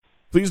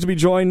Pleased to be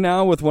joined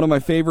now with one of my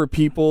favorite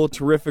people,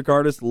 terrific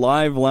artist,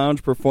 live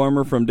lounge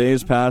performer from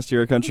days past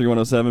here at Country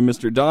 107,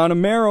 Mr. Don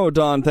Amero.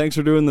 Don, thanks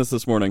for doing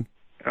this morning.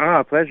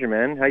 Pleasure,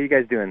 man. How you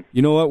guys doing?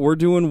 You know what? We're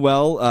doing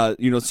well.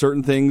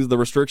 Certain things, the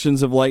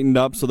restrictions have lightened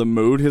up, so the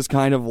mood has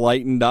kind of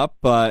lightened up.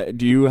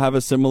 Do you have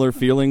a similar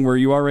feeling where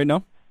you are right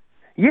now?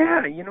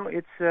 Yeah,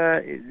 it's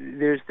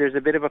there's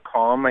a bit of a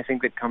calm, I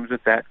think, that comes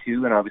with that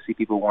too, and obviously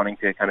people wanting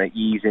to kind of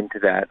ease into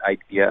that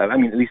idea. I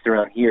mean, at least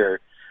around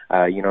here,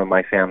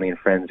 my family and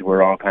friends,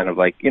 we're all kind of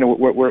like,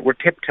 we're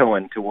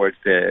tiptoeing towards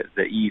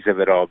the ease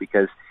of it all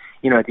because,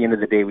 at the end of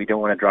the day, we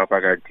don't want to drop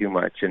our guard too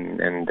much and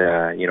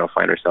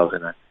find ourselves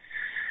in a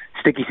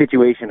sticky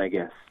situation, I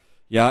guess.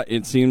 Yeah,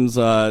 it seems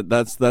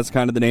that's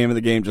kind of the name of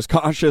the game, just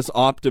cautious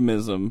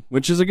optimism,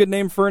 which is a good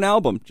name for an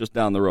album just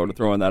down the road,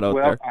 throwing that out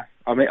there.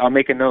 I'll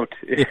make a note.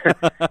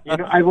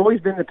 I've always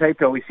been the type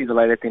to always see the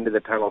light at the end of the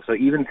tunnel. So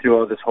even through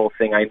all this whole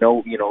thing, I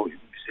know,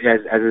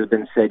 as has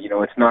been said,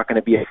 it's not going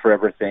to be a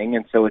forever thing.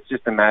 And so it's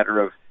just a matter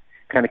of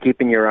kind of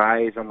keeping your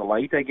eyes on the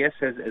light, I guess,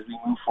 as we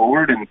move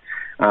forward. And,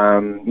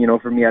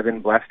 for me, I've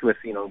been blessed with,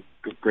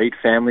 great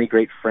family,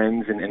 great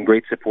friends, and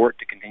great support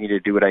to continue to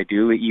do what I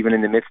do, even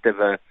in the midst of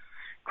a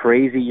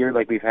crazy year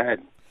like we've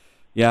had.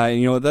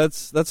 Yeah,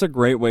 that's a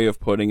great way of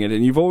putting it.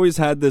 And you've always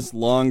had this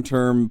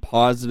long-term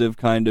positive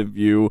kind of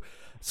view.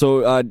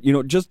 So,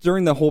 just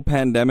during the whole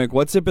pandemic,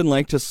 what's it been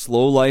like to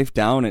slow life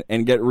down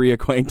and get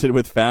reacquainted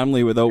with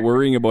family without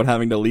worrying about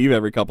having to leave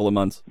every couple of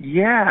months?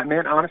 Yeah,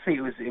 man, honestly,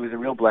 it was a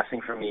real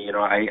blessing for me.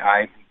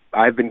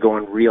 I've been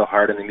going real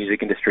hard in the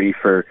music industry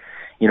for,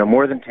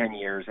 more than 10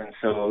 years. And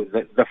so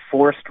the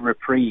forced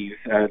reprieve,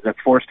 the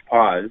forced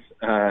pause,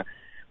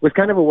 was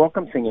kind of a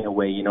welcome thing in a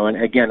way,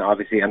 and again,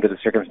 obviously under the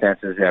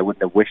circumstances, I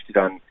wouldn't have wished it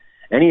on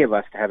any of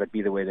us to have it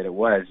be the way that it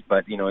was,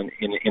 but,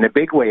 in a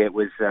big way, it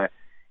was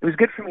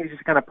good for me to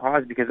just kind of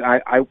pause because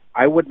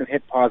I wouldn't have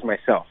hit pause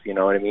myself, you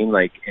know what I mean?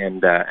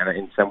 And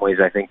in some ways,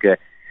 I think,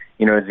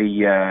 you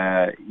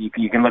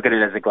can look at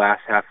it as a glass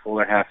half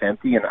full or half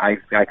empty, and I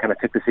kind of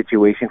took the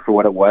situation for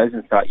what it was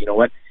and thought, you know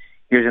what,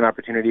 here's an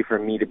opportunity for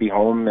me to be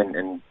home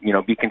and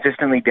be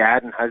consistently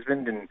dad and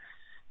husband and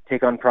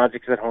take on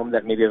projects at home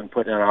that maybe I've been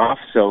putting off.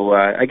 So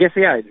I guess,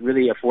 it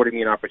really afforded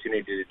me an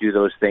opportunity to do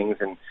those things.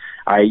 And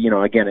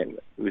again, it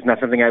was not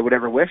something I would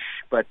ever wish,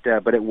 but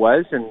it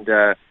was, and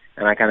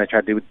I kind of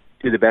tried to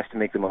do the best to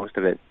make the most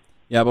of it.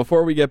 Yeah,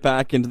 before we get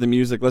back into the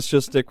music, let's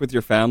just stick with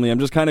your family. I'm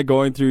just kind of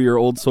going through your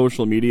old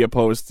social media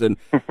posts, and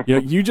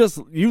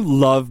you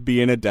love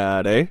being a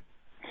dad, eh?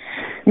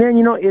 Man,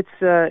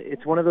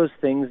 it's one of those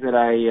things that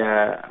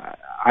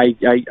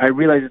I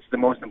realize it's the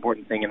most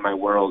important thing in my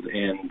world,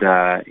 and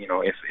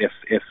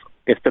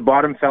if the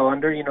bottom fell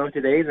under,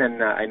 today,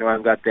 then I know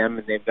I've got them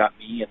and they've got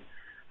me, and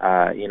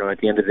at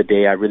the end of the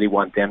day, I really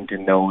want them to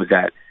know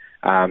that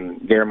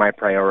they're my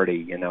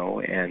priority, and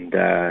all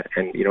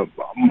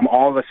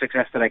the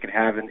success that I could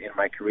have in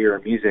my career or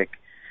music,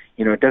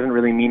 it doesn't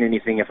really mean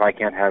anything if I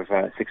can't have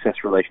a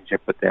successful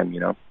relationship with them,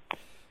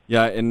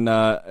 Yeah, and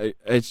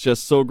it's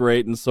just so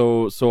great and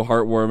so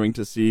heartwarming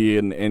to see,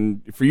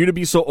 and for you to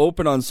be so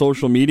open on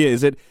social media,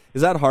 is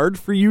that hard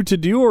for you to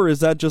do, or is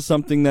that just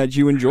something that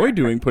you enjoy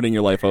doing, putting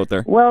your life out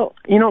there? Well,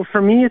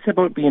 for me, it's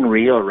about being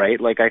real, right?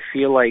 Like, I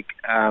feel like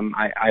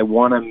I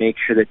want to make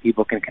sure that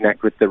people can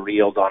connect with the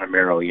real Don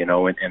Amero,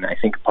 and I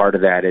think part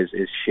of that is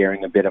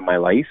sharing a bit of my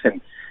life,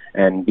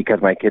 and because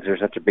my kids are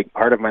such a big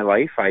part of my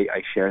life,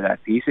 I share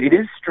that piece. It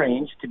is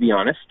strange, to be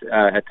honest,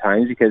 at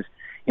times, because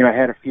I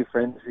had a few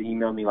friends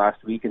email me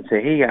last week and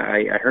say, "Hey,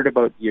 I heard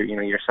about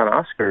your son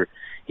Oscar.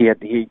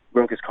 He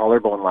broke his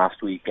collarbone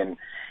last week, and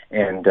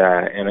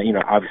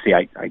obviously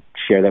I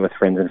share that with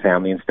friends and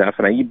family and stuff,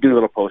 and I do a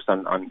little post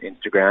on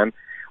Instagram.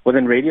 Well,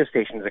 then radio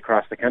stations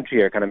across the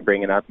country are kind of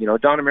bringing up,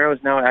 Don Amero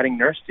is now adding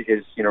nurse to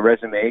his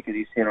resume because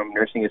he's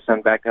nursing his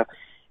son back up,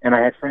 and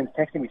I had friends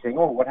texting me saying,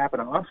 "Oh, what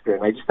happened to Oscar?"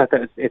 And I just thought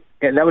that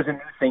was a new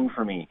thing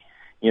for me,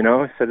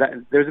 so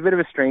that there's a bit of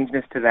a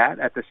strangeness to that.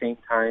 At the same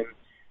time,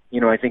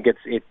 I think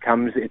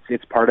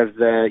it's part of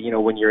the,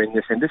 when you're in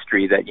this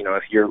industry that,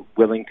 if you're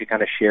willing to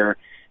kind of share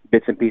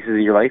bits and pieces of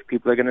your life,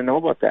 people are going to know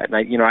about that. And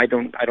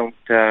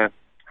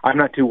I'm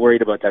not too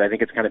worried about that. I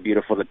think it's kind of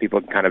beautiful that people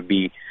can kind of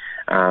be,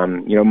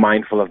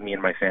 mindful of me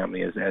and my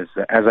family as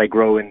I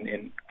grow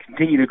and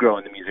continue to grow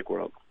in the music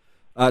world.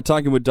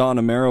 Talking with Don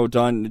Amero,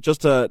 Don,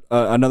 just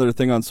another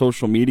thing on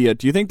social media.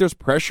 Do you think there's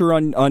pressure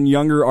on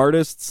younger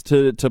artists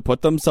to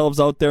put themselves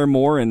out there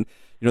more, and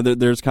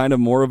there's kind of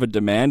more of a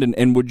demand,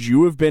 and would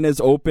you have been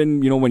as open,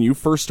 when you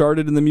first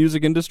started in the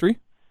music industry?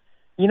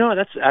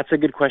 That's a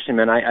good question,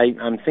 man.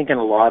 I'm thinking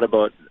a lot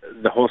about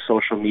the whole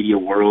social media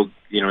world,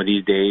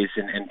 these days,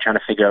 and trying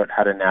to figure out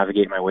how to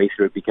navigate my way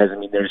through it, because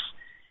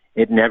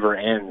it never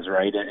ends,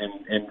 right?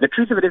 And the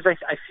truth of it is, I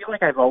feel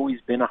like I've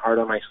always been a heart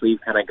on my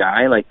sleeve kind of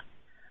guy. Like,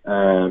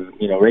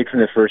 right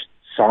from the first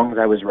songs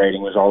I was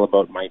writing was all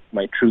about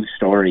my true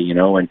story,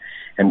 and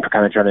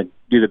kind of trying to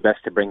do the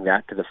best to bring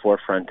that to the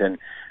forefront. And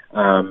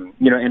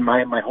and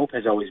my hope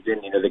has always been,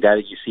 the guy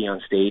that you see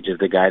on stage is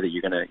the guy that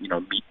you're going to,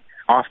 meet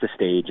off the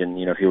stage. And,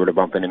 if you were to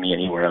bump into me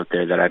anywhere out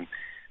there, that I'm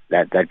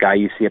that guy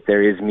you see up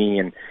there is me.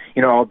 And,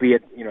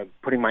 albeit,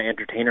 putting my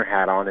entertainer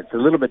hat on, it's a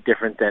little bit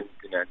different than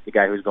the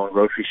guy who's going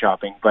grocery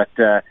shopping. But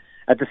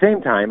at the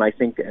same time, I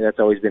think that's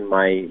always been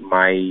my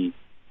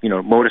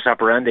modus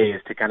operandi,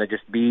 is to kind of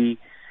just be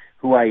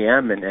who I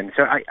am. And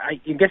so I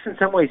guess in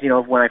some ways,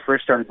 when I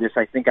first started this,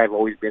 I think I've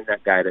always been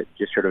that guy that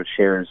just sort of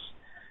shares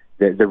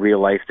the real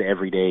life, the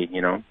everyday,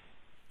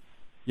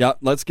 Yeah,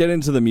 let's get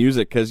into the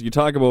music, because you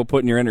talk about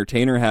putting your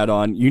entertainer hat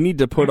on. You need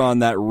to put on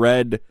that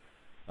red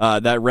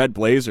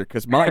blazer,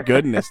 because my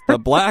goodness, the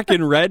black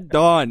and red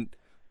Don,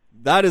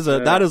 that is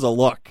a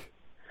look.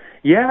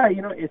 Yeah,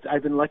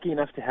 I've been lucky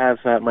enough to have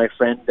my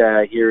friend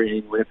here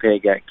in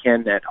Winnipeg,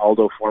 Ken at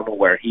Aldo Formal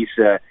Wear. He's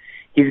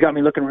got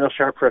me looking real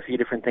sharp for a few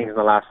different things in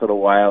the last little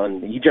while,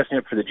 and he dressed me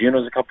up for the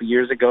Junos a couple of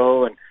years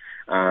ago,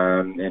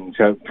 and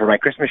so for my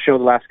Christmas show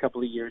the last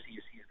couple of years,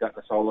 he's gotten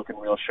us all looking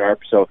real sharp.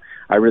 So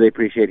I really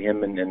appreciate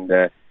him, and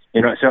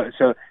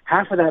so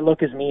half of that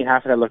look is me,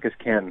 half of that look is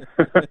Ken.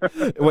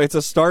 Well, it's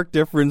a stark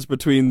difference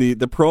between the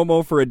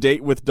promo for A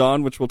Date with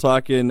Don, which we'll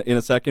talk in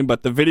a second,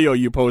 but the video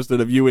you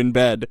posted of you in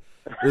bed,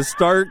 the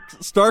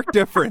stark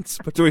difference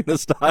between the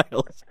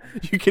styles.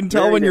 You can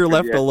tell Very when you're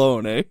different, left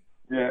alone, eh?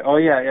 Yeah. Oh,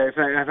 yeah. If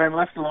I'm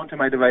left alone to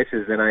my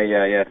devices, then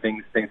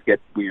things get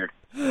weird.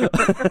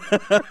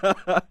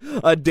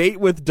 A Date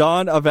with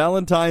Don, a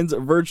Valentine's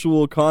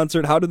virtual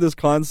concert. How did this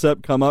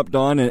concept come up,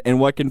 Don, and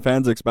what can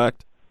fans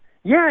expect?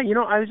 Yeah,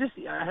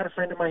 I had a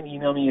friend of mine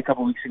email me a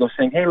couple of weeks ago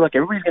saying, hey, look,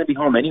 everybody's going to be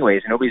home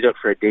anyways, and nobody's out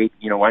for a date.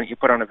 Why don't you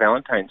put on a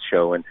Valentine's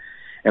show? And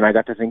I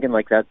got to thinking,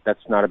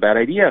 that's not a bad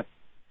idea.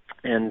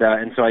 And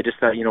so I just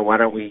thought, why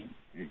don't we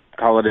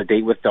call it A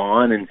Date with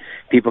Don, and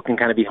people can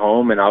kind of be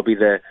home, and I'll be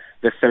the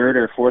third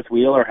or fourth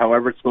wheel, or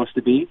however it's supposed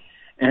to be.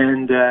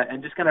 And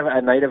just kind of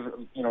a night of,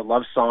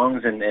 love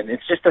songs, and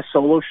it's just a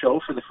solo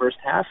show for the first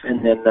half,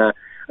 and then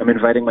I'm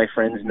inviting my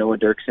friends Noah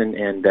Dirksen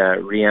and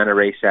Rihanna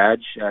Ray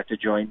Sage to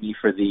join me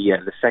for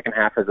the second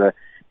half as a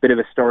bit of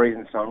a stories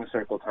and song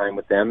circle time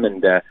with them,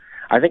 and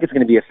I think it's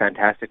going to be a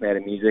fantastic night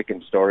of music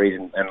and stories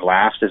and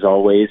laughs as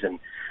always, and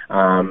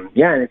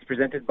and it's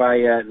presented by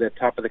the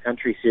Top of the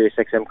Country Sirius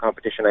XM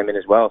competition I'm in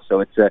as well, so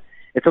it's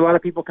a lot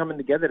of people coming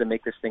together to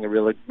make this thing a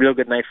real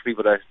good night for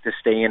people to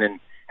stay in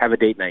and have a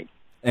date night.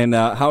 And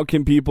how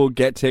can people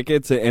get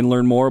tickets and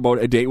learn more about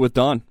A Date with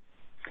Don?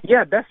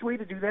 Yeah, best way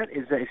to do that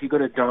is if you go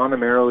to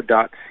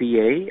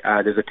donamero.ca.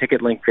 There's a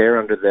ticket link there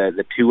under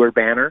the tour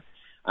banner,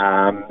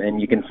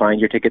 and you can find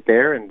your ticket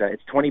there. And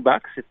it's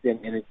 $20.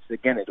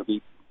 It'll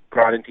be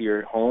brought into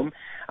your home,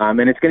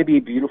 and it's going to be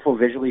beautiful,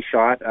 visually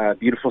shot,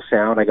 beautiful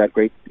sound. I got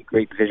great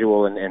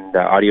visual and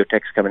audio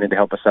text coming in to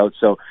help us out.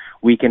 So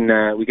we can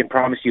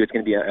promise you it's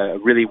going to be a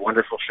really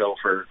wonderful show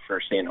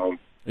for staying home.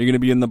 Are you going to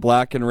be in the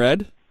black and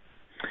red?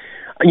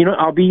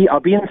 I'll be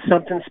in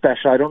something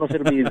special. I don't know if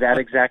it'll be that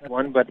exact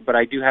one, but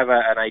I do have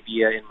an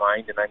idea in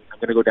mind, and I'm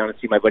going to go down and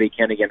see my buddy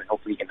Ken again, and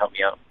hopefully he can help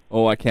me out.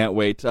 Oh, I can't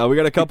wait. We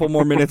got a couple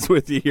more minutes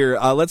with you here.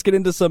 Let's get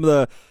into some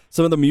of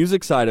the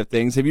music side of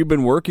things. Have you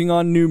been working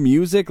on new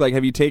music?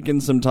 Have you taken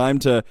some time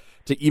to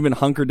even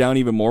hunker down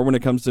even more when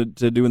it comes to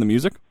doing the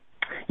music?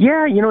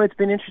 Yeah, it's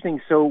been interesting.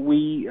 So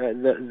we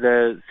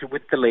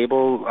with the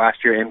label last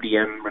year,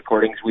 MDM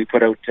Recordings, we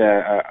put out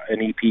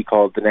an EP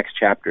called The Next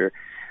Chapter.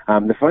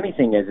 The funny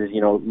thing is,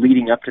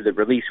 leading up to the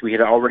release, we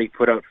had already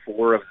put out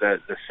 4 of the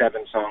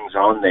 7 songs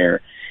on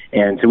there.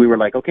 And so we were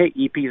like, okay,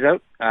 EP's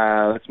out.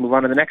 Let's move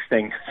on to the next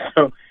thing.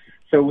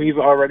 So we've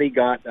already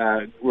got,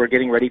 we're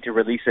getting ready to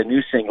release a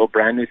new single,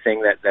 brand new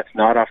thing that's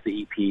not off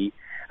the EP.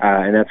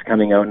 And that's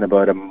coming out in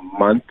about a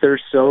month or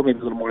so, maybe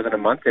a little more than a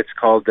month. It's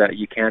called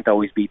You Can't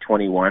Always Be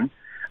 21.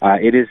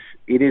 It is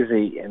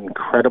an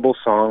incredible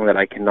song that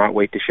I cannot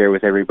wait to share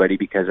with everybody,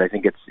 because I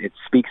think it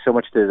speaks so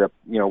much to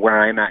the where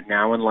I'm at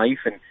now in life,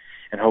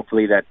 and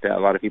hopefully that a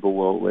lot of people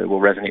will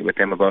resonate with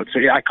them about. So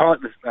yeah, I call it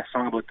a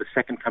song about the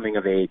second coming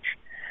of age,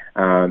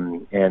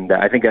 and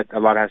I think that a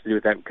lot has to do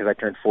with that, because I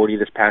turned 40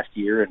 this past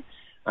year,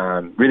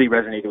 and really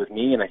resonated with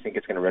me, and I think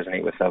it's going to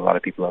resonate with a lot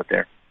of people out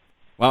there.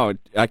 Wow,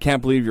 I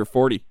can't believe you're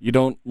 40. You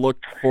don't look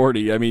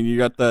 40. I mean, you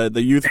got the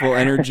youthful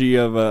energy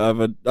of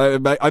a.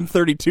 I'm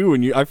 32,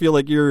 and I feel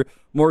like you're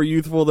more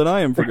youthful than I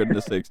am. For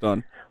goodness sakes,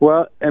 Don.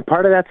 Well,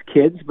 part of that's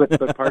kids, but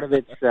part of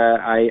it's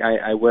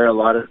I wear a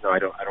lot of. No, I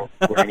don't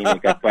wear any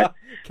makeup. But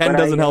Ken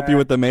doesn't help you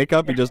with the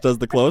makeup. He just does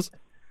the clothes.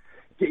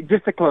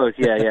 Just the clothes,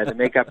 yeah. The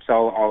makeup's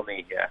all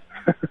me, yeah.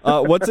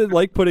 What's it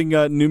like putting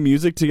new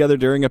music together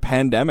during a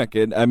pandemic?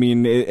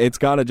 It's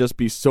got to just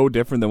be so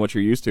different than what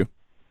you're used to.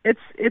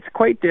 It's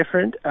quite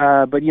different,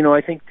 but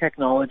I think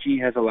technology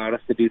has allowed us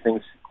to do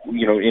things,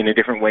 in a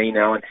different way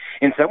now, and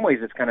in some ways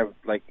it's kind of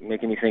like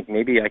making me think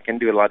maybe I can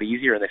do it a lot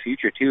easier in the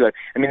future too.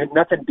 I mean,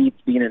 nothing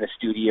beats being in a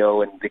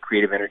studio and the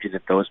creative energy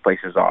that those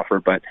places offer,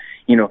 but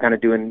kind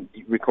of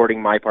recording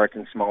my parts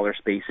in smaller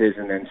spaces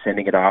and then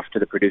sending it off to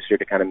the producer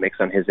to kind of mix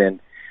on his end.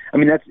 I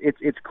mean,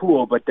 it's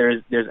cool, but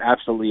there's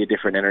absolutely a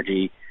different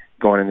energy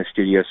going in the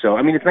studio. So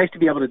I mean, it's nice to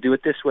be able to do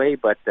it this way,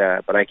 but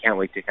I can't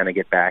wait to kind of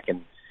get back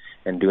and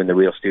and doing the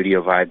real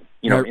studio vibe,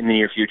 in the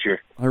near future.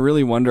 I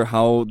really wonder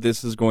how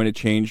this is going to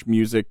change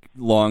music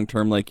long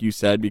term, like you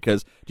said,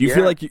 because do you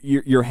feel like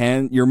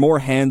you're more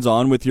hands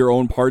on with your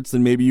own parts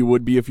than maybe you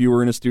would be if you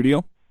were in a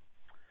studio?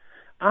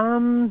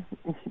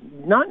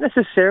 Not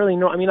necessarily.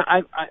 No, I mean,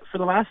 I for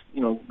the last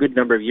good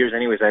number of years,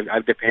 anyways,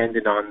 I've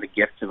depended on the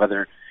gifts of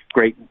other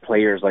great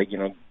players, like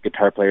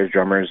guitar players,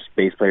 drummers,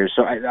 bass players.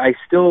 So I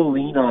still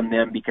lean on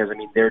them because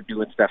they're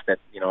doing stuff that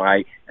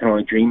I can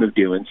only dream of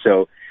doing.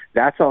 So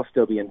that's all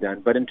still being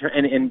done. But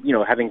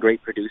having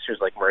great producers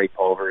like Murray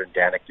Pulver and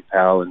Danik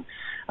Dupel and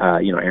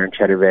Aaron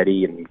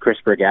Cheddarvetti and Chris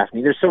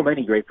Bergaffney. There's so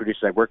many great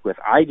producers I've worked with.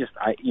 I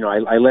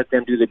let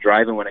them do the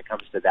driving when it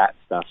comes to that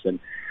stuff. And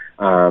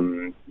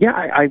I'm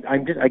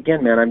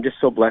just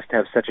so blessed to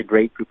have such a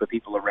great group of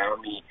people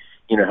around me,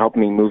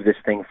 helping me move this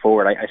thing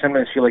forward. I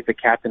sometimes feel like the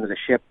captain of the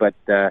ship, but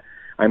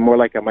I'm more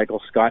like a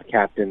Michael Scott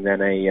captain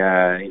than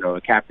a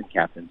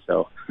captain.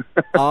 So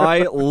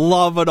I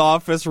love an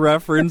Office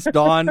reference,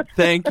 Don.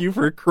 Thank you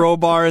for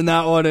crowbarring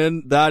that one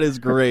in. That is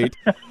great.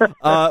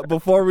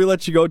 Before we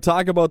let you go,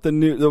 talk about the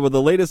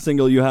latest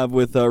single you have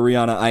with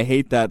Rihanna. I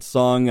Hate That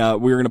Song.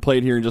 We're going to play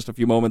it here in just a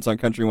few moments on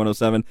Country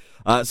 107.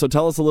 So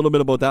tell us a little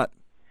bit about that.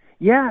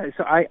 Yeah,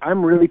 so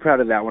I'm really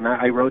proud of that one.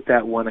 I wrote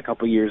that one a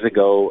couple years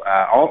ago,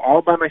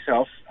 all by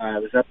myself. I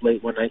was up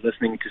late one night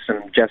listening to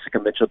some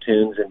Jessica Mitchell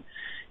tunes, and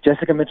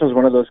Jessica Mitchell is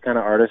one of those kind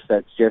of artists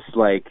that's just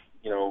like,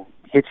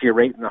 hits you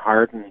right in the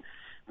heart and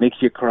makes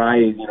you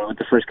cry, with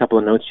the first couple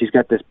of notes. She's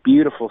got this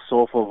beautiful,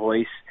 soulful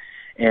voice,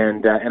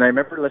 and I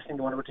remember listening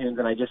to one of her tunes,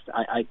 and I as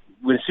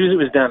soon as it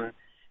was done,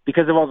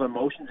 because of all the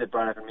emotions it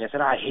brought up in me, I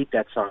said, I hate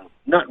that song.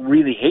 Not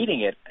really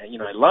hating it, I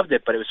loved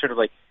it, but it was sort of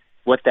like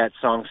what that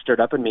song stirred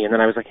up in me. And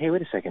then I was like, hey,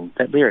 wait a second,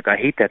 that lyric, I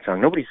hate that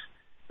song. Nobody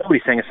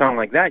sang a song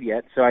like that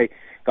yet. So I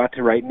got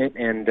to writing it,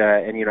 and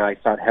I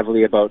thought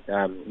heavily about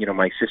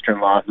my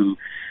sister-in-law who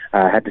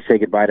had to say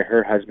goodbye to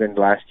her husband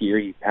last year.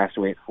 He passed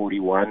away at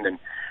 41, and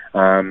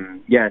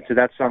so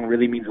that song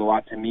really means a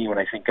lot to me when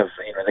I think of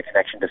the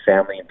connection to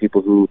family and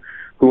people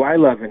who I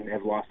love and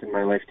have lost in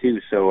my life too.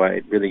 So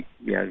it really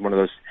is one of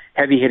those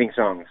heavy-hitting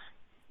songs.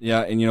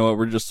 Yeah, and you know what?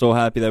 We're just so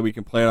happy that we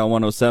can play it on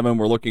 107.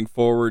 We're looking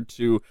forward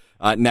to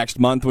next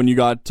month when you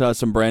got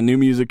some brand new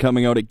music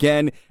coming out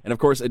again. And, of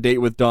course, a date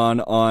with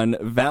Don on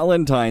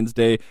Valentine's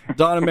Day.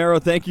 Don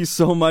Amero, thank you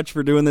so much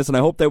for doing this, and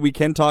I hope that we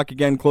can talk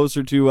again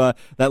closer to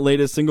that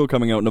latest single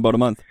coming out in about a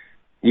month.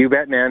 You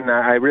bet, man.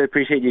 I really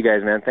appreciate you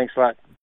guys, man. Thanks a lot.